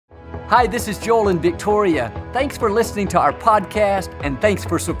Hi, this is Joel and Victoria. Thanks for listening to our podcast, and thanks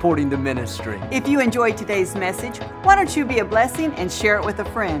for supporting the ministry. If you enjoyed today's message, why don't you be a blessing and share it with a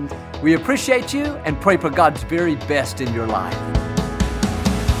friend? We appreciate you and pray for God's very best in your life.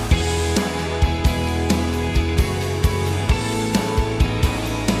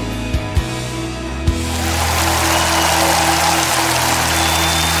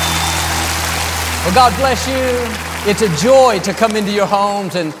 Well, God bless you. It's a joy to come into your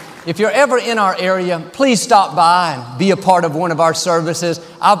homes, and if you're ever in our area, please stop by and be a part of one of our services.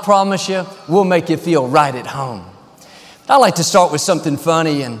 I promise you, we'll make you feel right at home. I like to start with something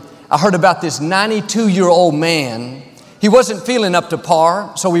funny, and I heard about this 92-year-old man. He wasn't feeling up to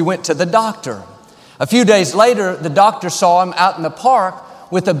par, so he went to the doctor. A few days later, the doctor saw him out in the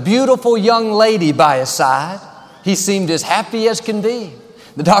park with a beautiful young lady by his side. He seemed as happy as can be.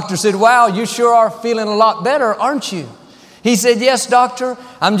 The doctor said, "Wow, you sure are feeling a lot better, aren't you?" He said, "Yes, doctor,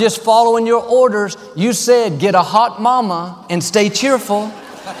 I'm just following your orders. You said get a hot mama and stay cheerful."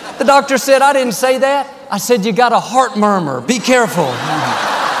 The doctor said, "I didn't say that. I said you got a heart murmur. Be careful."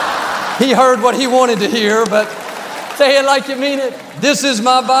 He heard what he wanted to hear, but say it like you mean it. This is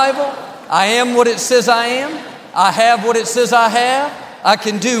my Bible. I am what it says I am. I have what it says I have. I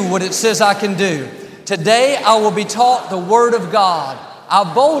can do what it says I can do. Today I will be taught the Word of God. I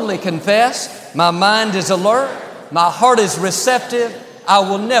boldly confess, my mind is alert. My heart is receptive. I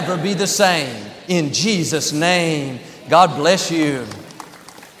will never be the same. In Jesus' name, God bless you.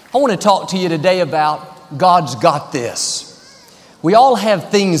 I want to talk to you today about God's got this. We all have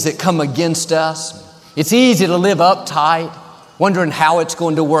things that come against us. It's easy to live uptight, wondering how it's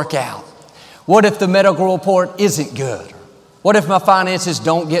going to work out. What if the medical report isn't good? What if my finances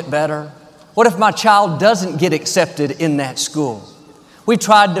don't get better? What if my child doesn't get accepted in that school? We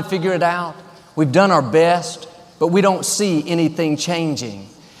tried to figure it out. We've done our best, but we don't see anything changing.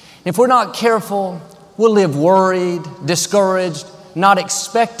 If we're not careful, we'll live worried, discouraged, not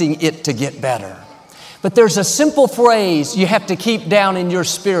expecting it to get better. But there's a simple phrase you have to keep down in your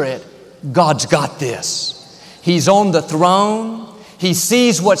spirit. God's got this. He's on the throne. He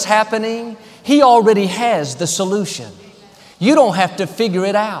sees what's happening. He already has the solution. You don't have to figure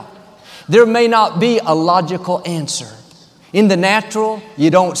it out. There may not be a logical answer. In the natural,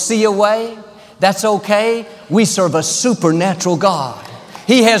 you don't see a way. That's okay. We serve a supernatural God.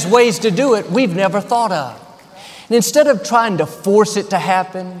 He has ways to do it we've never thought of. And instead of trying to force it to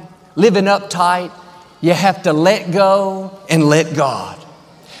happen, living uptight, you have to let go and let God.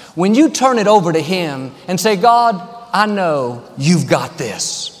 When you turn it over to Him and say, "God, I know you've got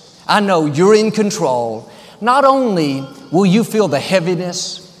this. I know you're in control," not only will you feel the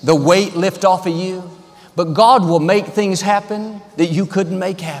heaviness, the weight lift off of you, but God will make things happen that you couldn't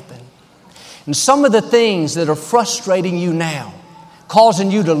make happen. And some of the things that are frustrating you now, causing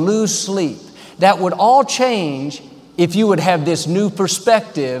you to lose sleep, that would all change if you would have this new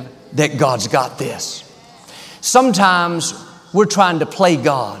perspective that God's got this. Sometimes we're trying to play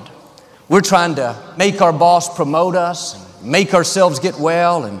God. We're trying to make our boss promote us, make ourselves get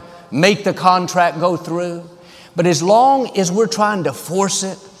well, and make the contract go through. But as long as we're trying to force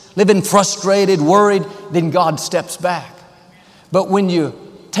it, living frustrated, worried, then God steps back. But when you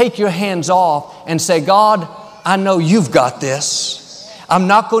take your hands off and say, "God, I know you've got this. I'm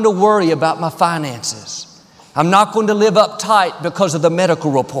not going to worry about my finances. I'm not going to live uptight because of the medical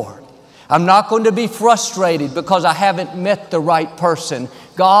report. I'm not going to be frustrated because I haven't met the right person.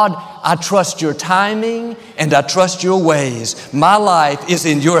 God, I trust your timing and I trust your ways. My life is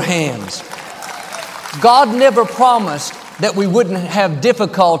in your hands." God never promised that we wouldn't have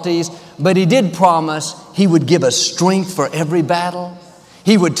difficulties, but He did promise He would give us strength for every battle.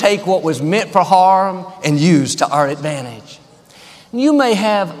 He would take what was meant for harm and use to our advantage. You may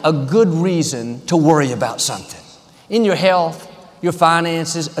have a good reason to worry about something. In your health, your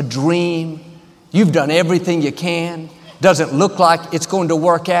finances, a dream. You've done everything you can. Doesn't look like it's going to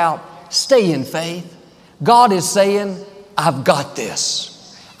work out. Stay in faith. God is saying, "I've got this.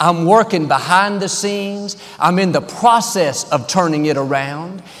 I'm working behind the scenes. I'm in the process of turning it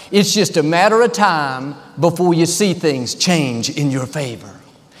around. It's just a matter of time before you see things change in your favor."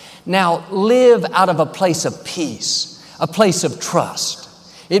 Now, live out of a place of peace, a place of trust.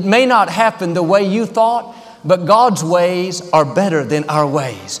 It may not happen the way you thought, but God's ways are better than our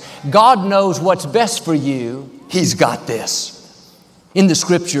ways. God knows what's best for you. He's got this. In the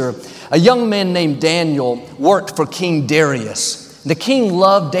scripture, a young man named Daniel worked for King Darius. The king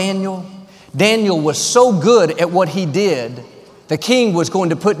loved Daniel. Daniel was so good at what he did, the king was going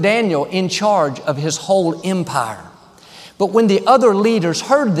to put Daniel in charge of his whole empire. But when the other leaders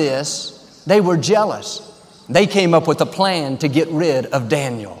heard this, they were jealous. They came up with a plan to get rid of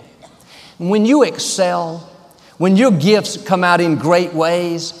Daniel. When you excel, when your gifts come out in great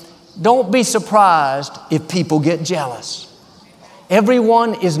ways, don't be surprised if people get jealous.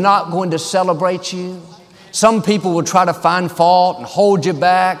 Everyone is not going to celebrate you. Some people will try to find fault and hold you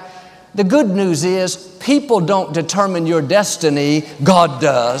back. The good news is people don't determine your destiny, God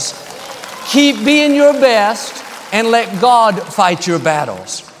does. Keep being your best and let God fight your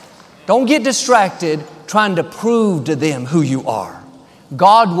battles. Don't get distracted trying to prove to them who you are.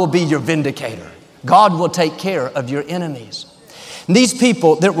 God will be your vindicator. God will take care of your enemies. And these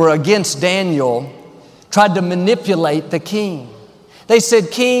people that were against Daniel tried to manipulate the king. They said,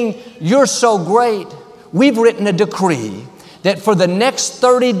 "King, you're so great. We've written a decree that for the next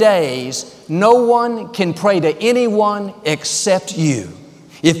 30 days, no one can pray to anyone except you.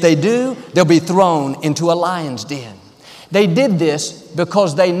 If they do, they'll be thrown into a lion's den." They did this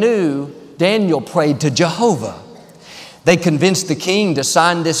because they knew Daniel prayed to Jehovah. They convinced the king to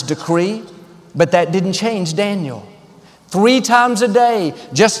sign this decree, but that didn't change Daniel. 3 times a day,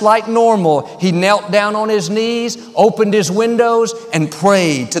 just like normal, he knelt down on his knees, opened his windows, and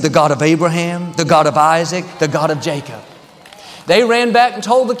prayed to the God of Abraham, the God of Isaac, the God of Jacob. They ran back and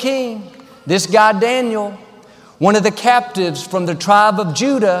told the king, "This guy Daniel, one of the captives from the tribe of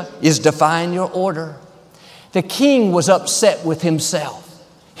Judah, is defying your order." The king was upset with himself.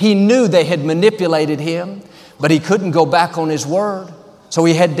 He knew they had manipulated him, but he couldn't go back on his word. So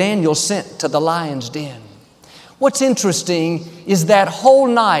he had Daniel sent to the lion's den. What's interesting is that whole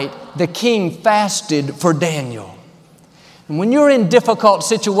night the king fasted for Daniel. And when you're in difficult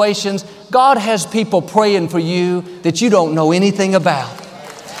situations, God has people praying for you that you don't know anything about.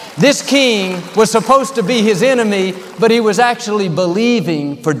 This king was supposed to be his enemy, but he was actually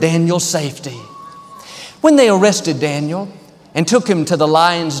believing for Daniel's safety. When they arrested Daniel and took him to the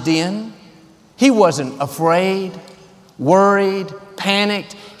lion's den, he wasn't afraid, worried,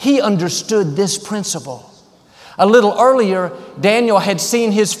 panicked. He understood this principle. A little earlier, Daniel had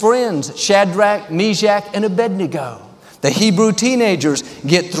seen his friends, Shadrach, Meshach, and Abednego, the Hebrew teenagers,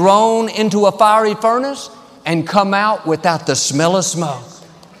 get thrown into a fiery furnace and come out without the smell of smoke.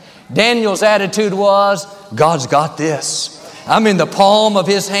 Daniel's attitude was, "God's got this. I'm in the palm of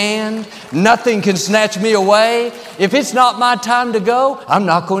His hand. Nothing can snatch me away. If it's not my time to go, I'm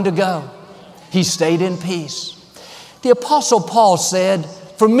not going to go." He stayed in peace. The Apostle Paul said,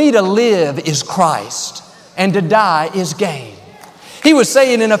 "For me to live is Christ, and to die is gain." He was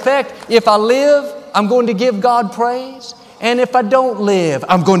saying, in effect, if I live, I'm going to give God praise. And if I don't live,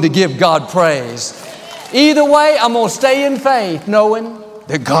 I'm going to give God praise. Either way, I'm going to stay in faith, knowing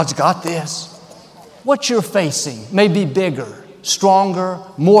that God's got this. What you're facing may be bigger, stronger,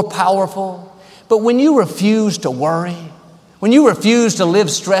 more powerful. But when you refuse to worry, when you refuse to live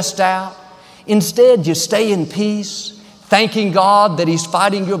stressed out, instead you stay in peace, thanking God that He's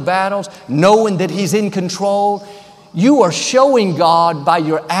fighting your battles, knowing that He's in control, you are showing God by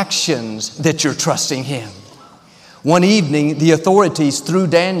your actions that you're trusting Him. One evening, the authorities threw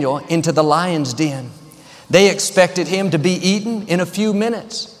Daniel into the lion's den. They expected him to be eaten in a few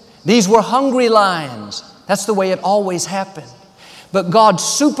minutes. These were hungry lions. That's the way it always happened. But God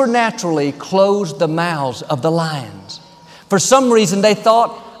supernaturally closed the mouths of the lions. For some reason, they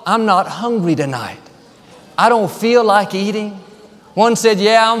thought, "I'm not hungry tonight. I don't feel like eating." One said,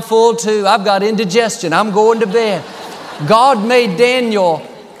 "Yeah, I'm full too. I've got indigestion. I'm going to bed." God made Daniel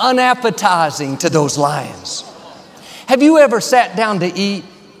unappetizing to those lions. Have you ever sat down to eat,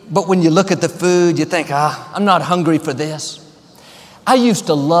 but when you look at the food, you think, I'm not hungry for this? I used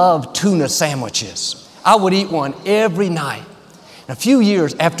to love tuna sandwiches. I would eat one every night. And a few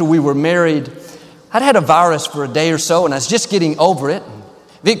years after we were married, I'd had a virus for a day or so, and I was just getting over it.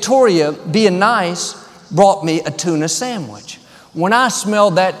 Victoria, being nice, brought me a tuna sandwich. When I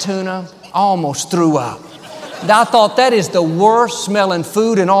smelled that tuna, I almost threw up. I thought that is the worst smelling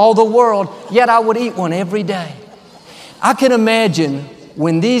food in all the world, yet I would eat one every day. I can imagine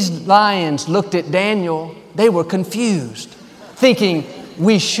when these lions looked at Daniel, they were confused, thinking,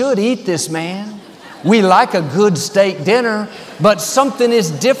 "We should eat this man. We like a good steak dinner, but something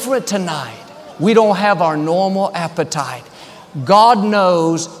is different tonight. We don't have our normal appetite." God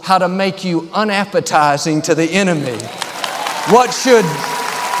knows how to make you unappetizing to the enemy. What should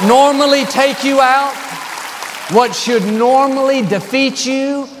normally take you out, what should normally defeat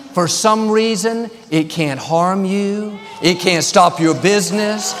you, for some reason, it can't harm you. It can't stop your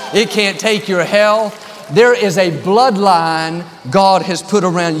business. It can't take your health. There is a bloodline God has put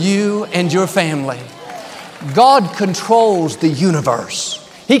around you and your family. God controls the universe.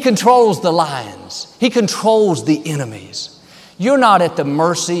 He controls the lions. He controls the enemies. You're not at the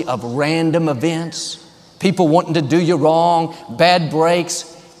mercy of random events, people wanting to do you wrong, bad breaks.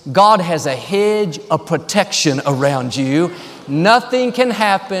 God has a hedge of protection around you. Nothing can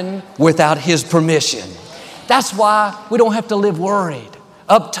happen without His permission. That's why we don't have to live worried,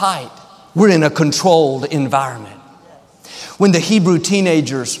 uptight. We're in a controlled environment. When the Hebrew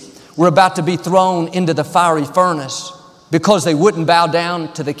teenagers were about to be thrown into the fiery furnace because they wouldn't bow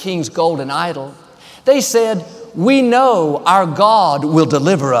down to the king's golden idol, they said, "We know our God will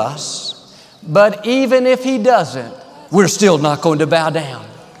deliver us, but even if He doesn't, we're still not going to bow down."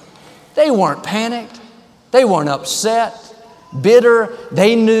 They weren't panicked. They weren't upset, bitter.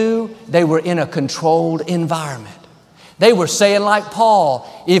 They knew they were in a controlled environment. They were saying like Paul,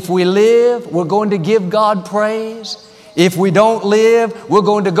 if we live, we're going to give God praise. If we don't live, we're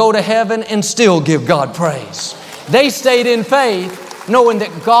going to go to heaven and still give God praise. They stayed in faith, knowing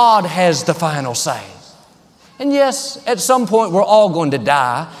that God has the final say. And yes, at some point we're all going to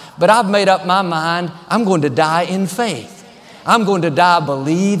die, but I've made up my mind, I'm going to die in faith. I'm going to die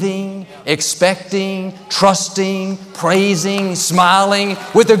believing, expecting, trusting, praising, smiling,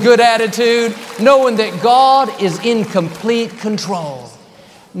 with a good attitude, knowing that God is in complete control.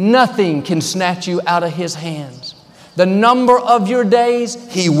 Nothing can snatch you out of His hands. The number of your days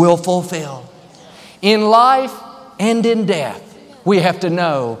He will fulfill. In life and in death, we have to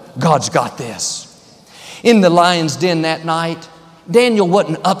know God's got this. In the lion's den that night, Daniel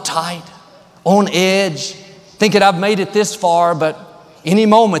wasn't uptight, on edge, thinking I've made it this far, but any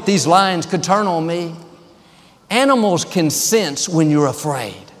moment these lions could turn on me. Animals can sense when you're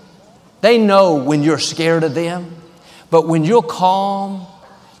afraid. They know when you're scared of them. But when you're calm,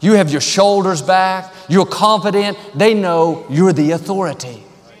 you have your shoulders back, you're confident, they know you're the authority.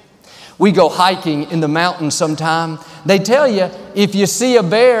 We go hiking in the mountains sometime. They tell you, if you see a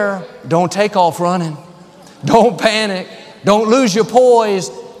bear, don't take off running. Don't panic. Don't lose your poise.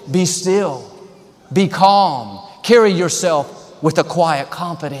 Be still. Be calm. Carry yourself with a quiet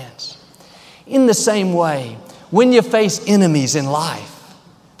confidence. In the same way, when you face enemies in life,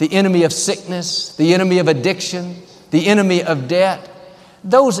 the enemy of sickness, the enemy of addiction, the enemy of debt,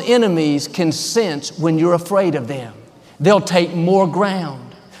 those enemies can sense when you're afraid of them. They'll take more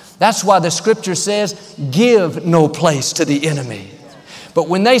ground. That's why the Scripture says, give no place to the enemy. But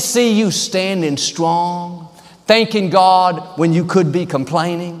when they see you standing strong, thanking God when you could be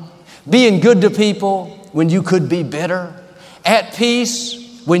complaining, being good to people when you could be bitter, at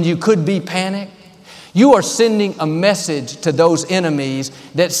peace when you could be panicked, you are sending a message to those enemies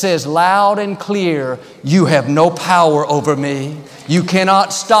that says loud and clear, you have no power over me. You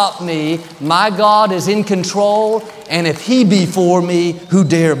cannot stop me. My God is in control, and if He be for me, who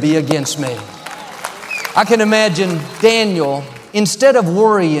dare be against me? I can imagine Daniel, instead of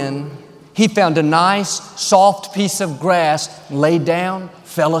worrying, he found a nice, soft piece of grass, laid down,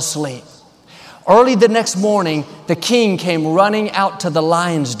 fell asleep. Early the next morning, the king came running out to the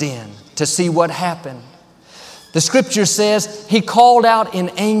lion's den to see what happened. The Scripture says he called out in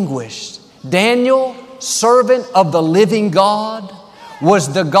anguish, Daniel, servant of the living God,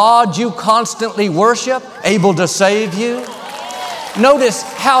 was the God you constantly worship able to save you? Notice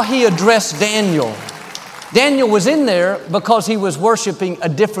how he addressed Daniel. Daniel was in there because he was worshiping a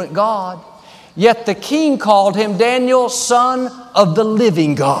different God. Yet the king called him Daniel, son of the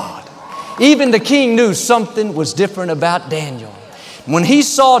living God. Even the king knew something was different about Daniel. When he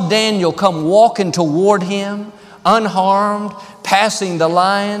saw Daniel come walking toward him, unharmed, passing the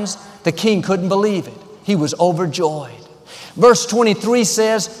lions, the king couldn't believe it. He was overjoyed. Verse 23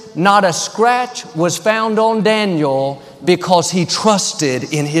 says, not a scratch was found on Daniel because he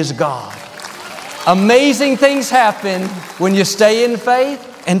trusted in his God. Amazing things happen when you stay in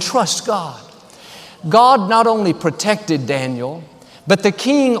faith and trust God. God not only protected Daniel, but the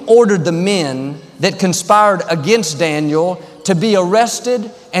king ordered the men that conspired against Daniel to be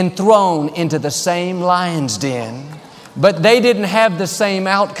arrested and thrown into the same lion's den. But they didn't have the same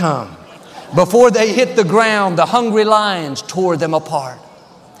outcome. Before they hit the ground, the hungry lions tore them apart.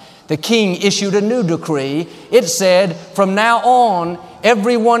 The king issued a new decree. It said, from now on,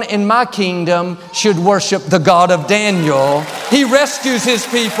 everyone in my kingdom should worship the God of Daniel. He rescues His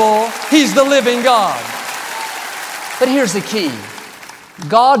people. He's the living God. But here's the key.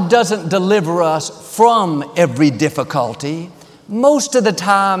 God doesn't deliver us from every difficulty. Most of the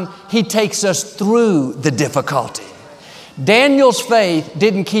time, He takes us through the difficulty. Daniel's faith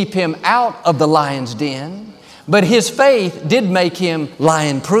didn't keep him out of the lion's den, but his faith did make him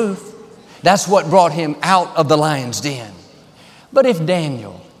lion-proof. That's what brought him out of the lion's den. But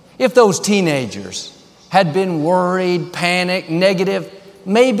if those teenagers had been worried, panicked, negative,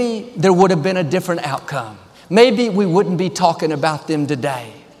 maybe there would have been a different outcome. Maybe we wouldn't be talking about them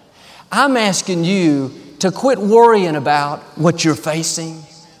today. I'm asking you to quit worrying about what you're facing.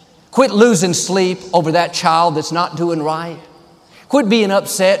 Quit losing sleep over that child that's not doing right. Quit being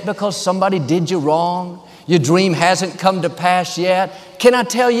upset because somebody did you wrong. Your dream hasn't come to pass yet. Can I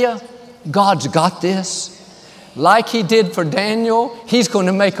tell you, God's got this. Like He did for Daniel, He's going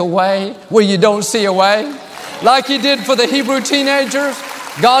to make a way where you don't see a way. Like He did for the Hebrew teenagers,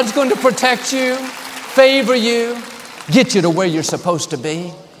 God's going to protect you, favor you, get you to where you're supposed to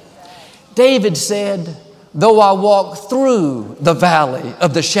be. David said, though I walk through the valley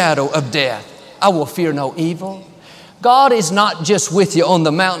of the shadow of death, I will fear no evil. God is not just with you on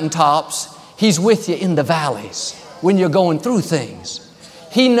the mountaintops. He's with you in the valleys when you're going through things.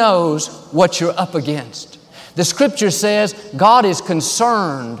 He knows what you're up against. The Scripture says God is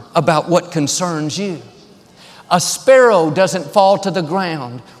concerned about what concerns you. A sparrow doesn't fall to the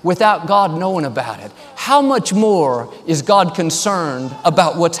ground without God knowing about it. How much more is God concerned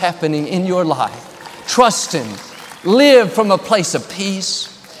about what's happening in your life? Trust Him. Live from a place of peace.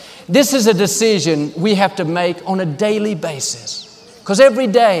 This is a decision we have to make on a daily basis. Because every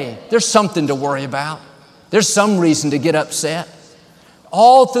day there's something to worry about. There's some reason to get upset.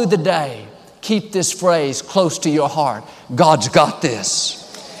 All through the day, keep this phrase close to your heart. God's got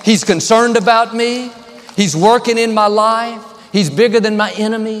this. He's concerned about me. He's working in my life. He's bigger than my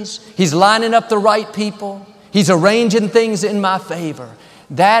enemies. He's lining up the right people. He's arranging things in my favor.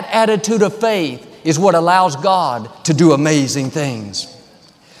 That attitude of faith is what allows God to do amazing things.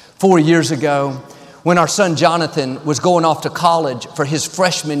 4 years ago, when our son Jonathan was going off to college for his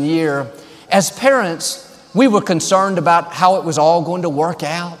freshman year, as parents, we were concerned about how it was all going to work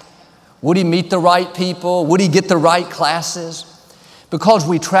out. Would he meet the right people? Would he get the right classes? Because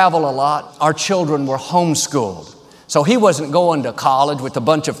we travel a lot, our children were homeschooled. So he wasn't going to college with a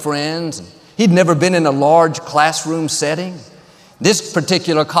bunch of friends. He'd never been in a large classroom setting. This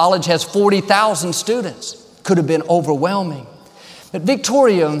particular college has 40,000 students. Could have been overwhelming. But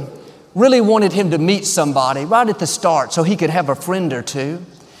Victoria really wanted him to meet somebody right at the start so he could have a friend or two.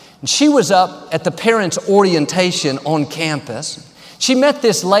 And she was up at the parents' orientation on campus. She met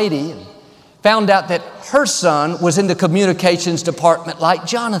this lady and found out that her son was in the communications department like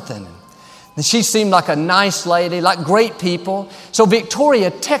Jonathan. And she seemed like a nice lady, like great people. So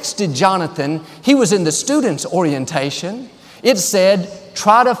Victoria texted Jonathan. He was in the students' orientation. It said,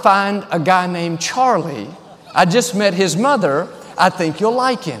 try to find a guy named Charlie. I just met his mother. I think you'll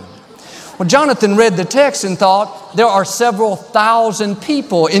like him. Well, Jonathan read the text and thought, there are several thousand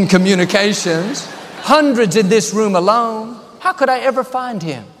people in communications, hundreds in this room alone. How could I ever find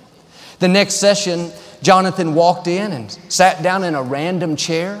him? The next session, Jonathan walked in and sat down in a random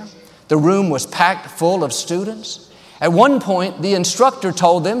chair. The room was packed full of students. At one point, the instructor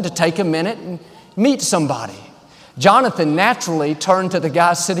told them to take a minute and meet somebody. Jonathan naturally turned to the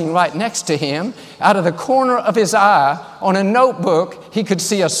guy sitting right next to him. Out of the corner of his eye, on a notebook, he could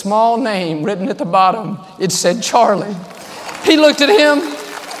see a small name written at the bottom. It said Charlie. He looked at him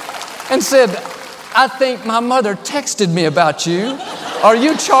and said, I think my mother texted me about you. Are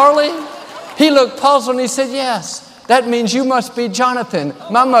you Charlie? He looked puzzled and he said, yes, that means you must be Jonathan.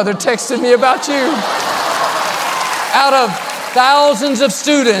 My mother texted me about you. Out of thousands of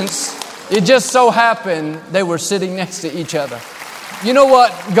students, it just so happened they were sitting next to each other. You know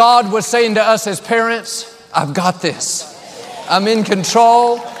what God was saying to us as parents? I've got this. I'm in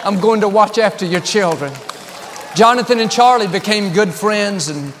control. I'm going to watch after your children. Jonathan and Charlie became good friends,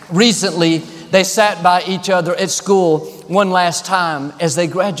 and recently they sat by each other at school one last time as they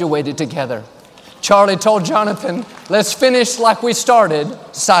graduated together. Charlie told Jonathan, let's finish like we started,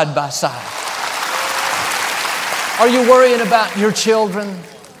 side by side. Are you worrying about your children?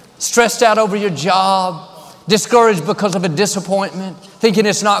 Stressed out over your job? Discouraged because of a disappointment? Thinking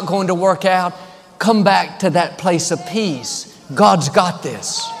it's not going to work out? Come back to that place of peace. God's got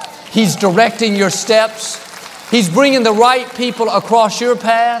this. He's directing your steps. He's bringing the right people across your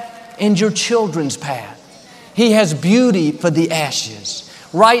path and your children's path. He has beauty for the ashes.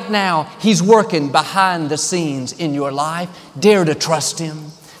 Right now, He's working behind the scenes in your life. Dare to trust Him.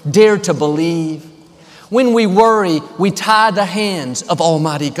 Dare to believe. When we worry, we tie the hands of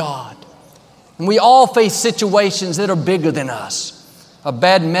Almighty God. And we all face situations that are bigger than us. A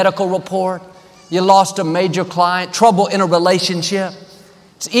bad medical report. You lost a major client. Trouble in a relationship.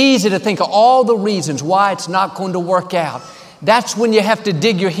 It's easy to think of all the reasons why it's not going to work out. That's when you have to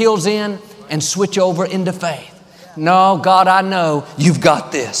dig your heels in and switch over into faith. No, God, I know you've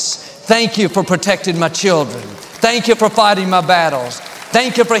got this. Thank you for protecting my children. Thank you for fighting my battles.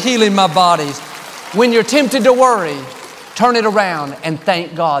 Thank you for healing my bodies. When you're tempted to worry, turn it around and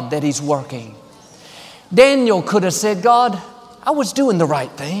thank God that He's working. Daniel could have said, God, I was doing the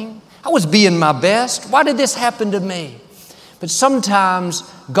right thing. I was being my best. Why did this happen to me? But sometimes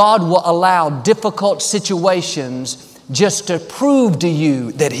God will allow difficult situations just to prove to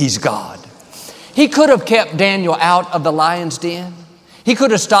you that He's God. He could have kept Daniel out of the lion's den. He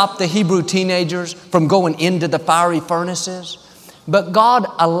could have stopped the Hebrew teenagers from going into the fiery furnaces. But God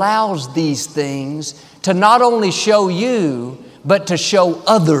allows these things to not only show you, but to show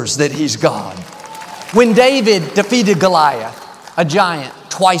others that He's God. When David defeated Goliath, a giant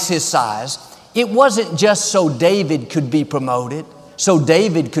twice his size, it wasn't just so David could be promoted, so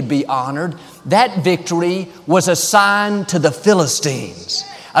David could be honored. That victory was a sign to the Philistines,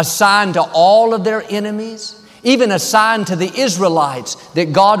 a sign to all of their enemies, even a sign to the Israelites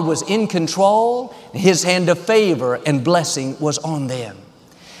that God was in control, His hand of favor and blessing was on them.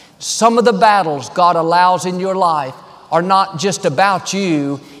 Some of the battles God allows in your life are not just about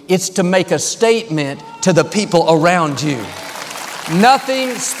you, it's to make a statement to the people around you.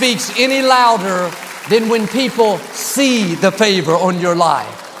 Nothing speaks any louder than when people see the favor on your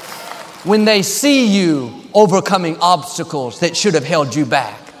life. When they see you overcoming obstacles that should have held you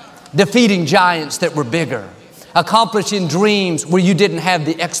back, defeating giants that were bigger, accomplishing dreams where you didn't have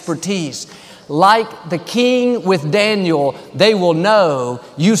the expertise. Like the king with Daniel, they will know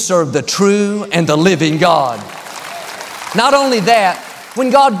you serve the true and the living God. Not only that, when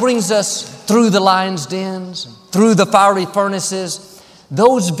God brings us through the lion's dens, through the fiery furnaces,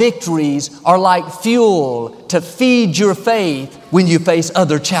 those victories are like fuel to feed your faith when you face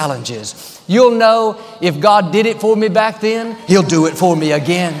other challenges. You'll know if God did it for me back then, He'll do it for me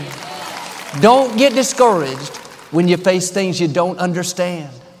again. Don't get discouraged when you face things you don't understand,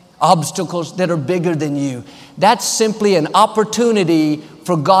 obstacles that are bigger than you. That's simply an opportunity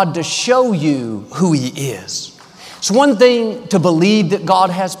for God to show you who He is. It's one thing to believe that God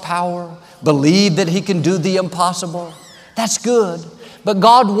has power, believe that He can do the impossible. That's good. But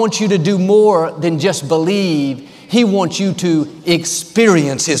God wants you to do more than just believe. He wants you to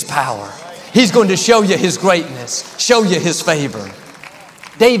experience His power. He's going to show you His greatness, show you His favor.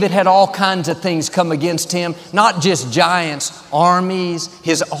 David had all kinds of things come against him, not just giants, armies,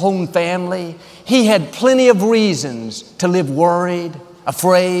 his own family. He had plenty of reasons to live worried,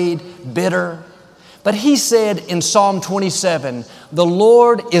 afraid, bitter. But he said in Psalm 27, "The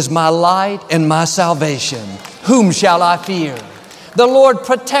Lord is my light and my salvation. Whom shall I fear? The Lord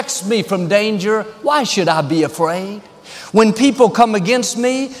protects me from danger. Why should I be afraid? When people come against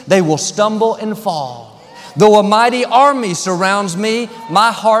me, they will stumble and fall. Though a mighty army surrounds me,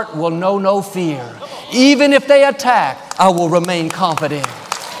 my heart will know no fear. Even if they attack, I will remain confident."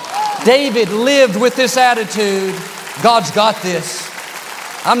 David lived with this attitude: God's got this.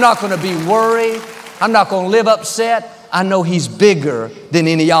 I'm not going to be worried. I'm not going to live upset. I know He's bigger than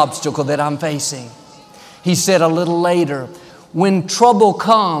any obstacle that I'm facing. He said a little later, when trouble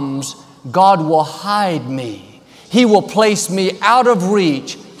comes, God will hide me. He will place me out of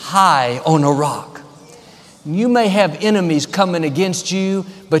reach, high on a rock. You may have enemies coming against you,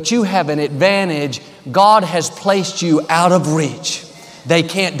 but you have an advantage. God has placed you out of reach. They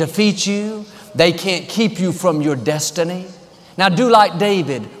can't defeat you. They can't keep you from your destiny. Now do like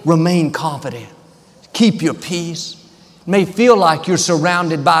David, remain confident. Keep your peace. It may feel like you're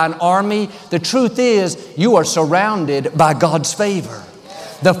surrounded by an army. The truth is, you are surrounded by God's favor.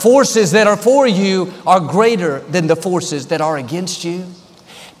 The forces that are for you are greater than the forces that are against you.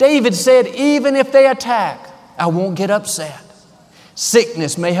 David said, even if they attack, I won't get upset.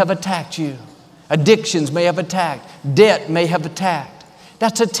 Sickness may have attacked you. Addictions may have attacked. Debt may have attacked.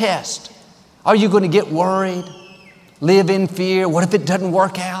 That's a test. Are you going to get worried? Live in fear? What if it doesn't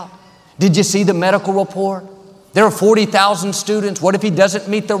work out? Did you see the medical report? There are 40,000 students. What if he doesn't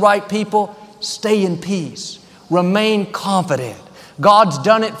meet the right people? Stay in peace. Remain confident. God's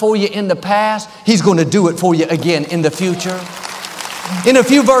done it for you in the past. He's going to do it for you again in the future. In a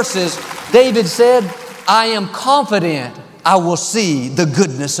few verses, David said, I am confident I will see the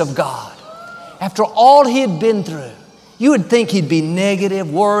goodness of God. After all he had been through, you would think he'd be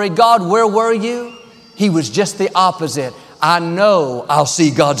negative, worried. God, where were you? He was just the opposite. I know I'll see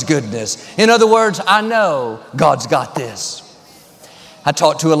God's goodness. In other words, I know God's got this. I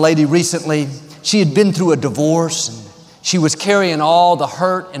talked to a lady recently. She had been through a divorce and she was carrying all the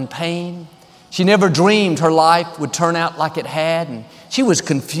hurt and pain. She never dreamed her life would turn out like it had, and she was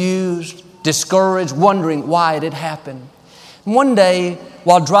confused, discouraged, wondering why it had happened. And one day,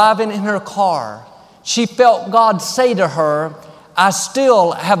 while driving in her car, she felt God say to her, I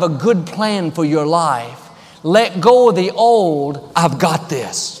still have a good plan for your life. Let go of the old. I've got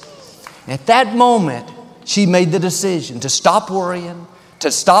this. And at that moment, she made the decision to stop worrying,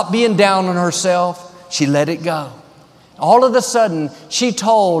 to stop being down on herself. She let it go. All of a sudden, she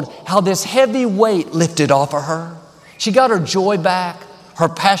told how this heavy weight lifted off of her. She got her joy back, her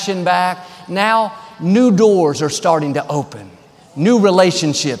passion back. Now, new doors are starting to open. New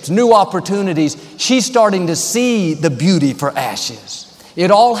relationships, new opportunities. She's starting to see the beauty for ashes. It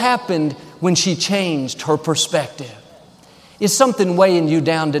all happened when she changed her perspective. Is something weighing you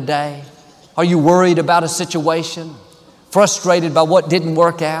down today? Are you worried about a situation? Frustrated by what didn't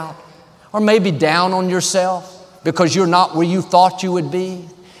work out? Or maybe down on yourself because you're not where you thought you would be?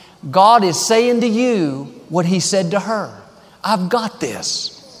 God is saying to you what He said to her. I've got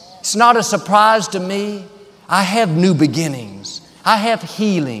this. It's not a surprise to me. I have new beginnings. I have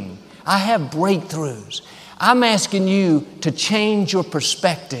healing. I have breakthroughs. I'm asking you to change your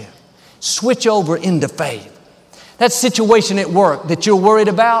perspective. Switch over into faith. That situation at work that you're worried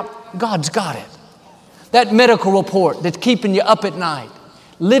about, God's got it. That medical report that's keeping you up at night,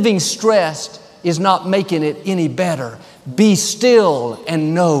 living stressed is not making it any better. Be still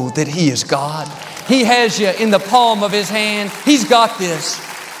and know that He is God. He has you in the palm of His hand. He's got this.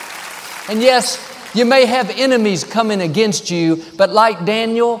 And yes, you may have enemies coming against you, but like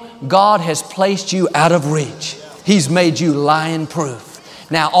Daniel, God has placed you out of reach. He's made you lion-proof.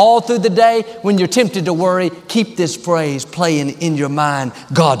 Now, all through the day, when you're tempted to worry, keep this phrase playing in your mind.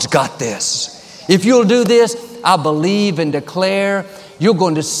 God's got this. If you'll do this, I believe and declare you're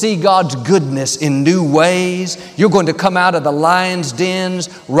going to see God's goodness in new ways. You're going to come out of the lion's dens,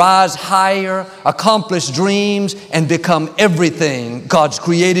 rise higher, accomplish dreams, and become everything God's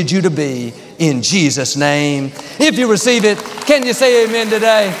created you to be in Jesus' name. If you receive it, can you say amen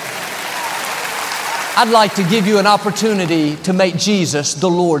today? I'd like to give you an opportunity to make Jesus the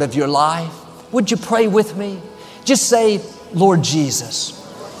Lord of your life. Would you pray with me? Just say, Lord Jesus,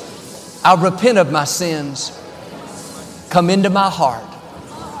 I repent of my sins. Come into my heart.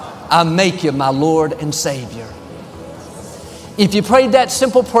 I make you my Lord and Savior. If you prayed that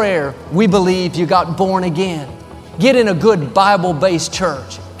simple prayer, we believe you got born again. Get in a good Bible-based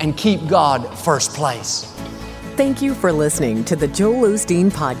church and keep God first place. Thank you for listening to the Joel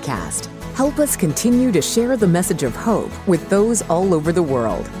Osteen Podcast. Help us continue to share the message of hope with those all over the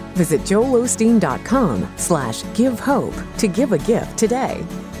world. Visit joelosteen.com/give hope to give a gift today.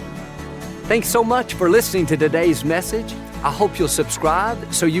 Thanks so much for listening to today's message. I hope you'll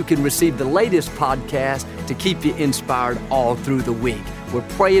subscribe so you can receive the latest podcast to keep you inspired all through the week. We're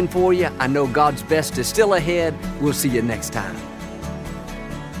praying for you. I know God's best is still ahead. We'll see you next time.